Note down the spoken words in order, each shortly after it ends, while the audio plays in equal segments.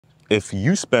If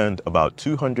you spend about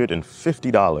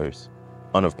 $250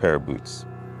 on a pair of boots,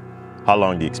 how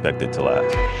long do you expect it to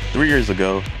last? 3 years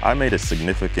ago, I made a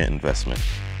significant investment.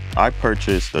 I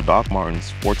purchased the Dr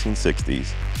Martens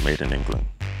 1460s made in England.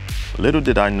 Little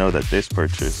did I know that this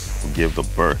purchase would give the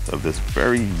birth of this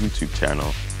very YouTube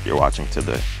channel you're watching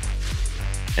today.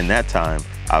 In that time,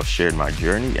 I've shared my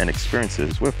journey and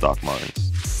experiences with Dr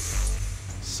Martens.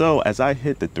 So as I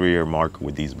hit the 3-year mark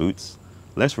with these boots,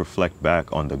 let's reflect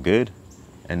back on the good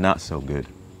and not so good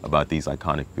about these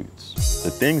iconic boots. The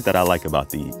things that I like about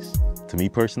these, to me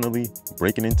personally,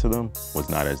 breaking into them was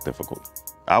not as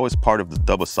difficult. I was part of the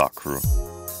double sock crew.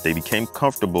 They became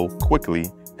comfortable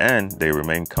quickly and they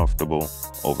remained comfortable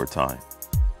over time.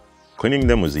 Cleaning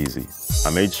them was easy.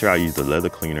 I made sure I used the leather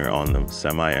cleaner on them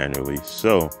semi-annually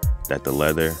so that the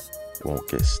leather won't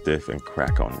get stiff and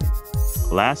crack on me.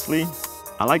 Lastly,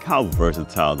 I like how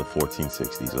versatile the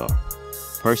 1460s are.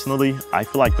 Personally, I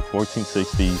feel like the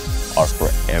 1460s are for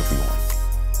everyone.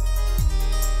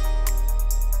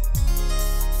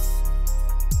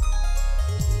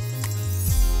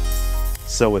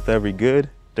 So with every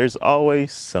good, there's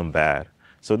always some bad.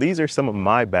 So these are some of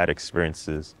my bad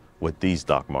experiences with these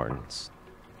Dr Martens.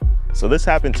 So this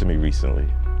happened to me recently.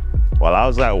 While I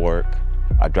was at work,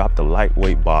 I dropped a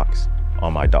lightweight box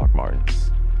on my Dr Martens.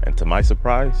 And to my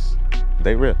surprise,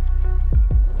 they ripped.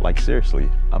 Like seriously,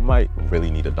 I might really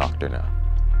need a doctor now.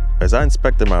 As I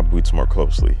inspected my boots more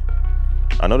closely,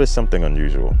 I noticed something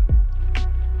unusual.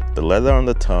 The leather on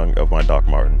the tongue of my Dr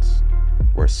Martens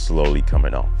were slowly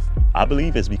coming off. I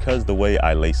believe it's because the way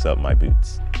I lace up my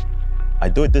boots. I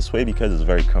do it this way because it's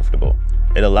very comfortable.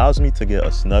 It allows me to get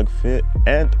a snug fit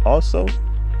and also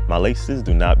my laces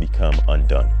do not become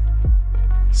undone.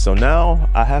 So now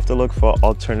I have to look for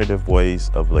alternative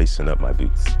ways of lacing up my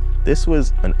boots. This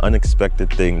was an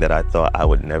unexpected thing that I thought I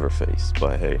would never face,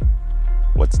 but hey,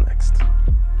 what's next?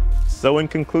 So in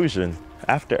conclusion,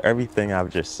 after everything I've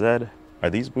just said,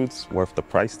 are these boots worth the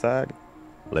price tag?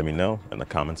 Let me know in the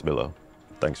comments below.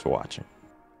 Thanks for watching.